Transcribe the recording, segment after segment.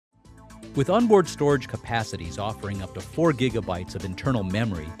With onboard storage capacities offering up to 4 gigabytes of internal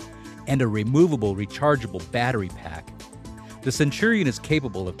memory and a removable rechargeable battery pack, the Centurion is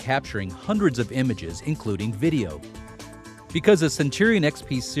capable of capturing hundreds of images, including video. Because the Centurion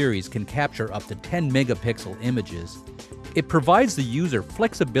XP series can capture up to 10 megapixel images, it provides the user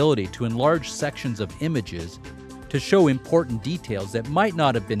flexibility to enlarge sections of images to show important details that might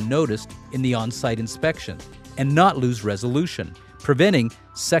not have been noticed in the on-site inspection and not lose resolution, preventing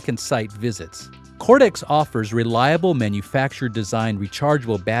second sight visits. CorDEX offers reliable manufacturer-designed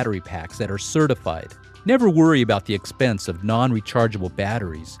rechargeable battery packs that are certified. Never worry about the expense of non-rechargeable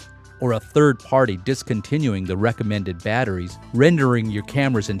batteries or a third party discontinuing the recommended batteries, rendering your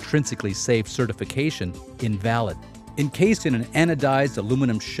camera's intrinsically safe certification invalid. Encased in an anodized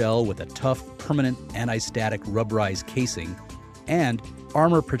aluminum shell with a tough, permanent anti-static rubberized casing and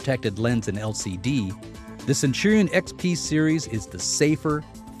armor-protected lens and LCD, the Centurion XP series is the safer,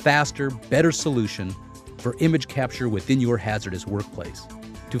 faster, better solution for image capture within your hazardous workplace.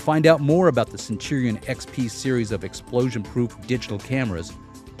 To find out more about the Centurion XP series of explosion-proof digital cameras,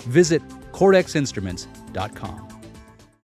 visit CorDEXinstruments.com.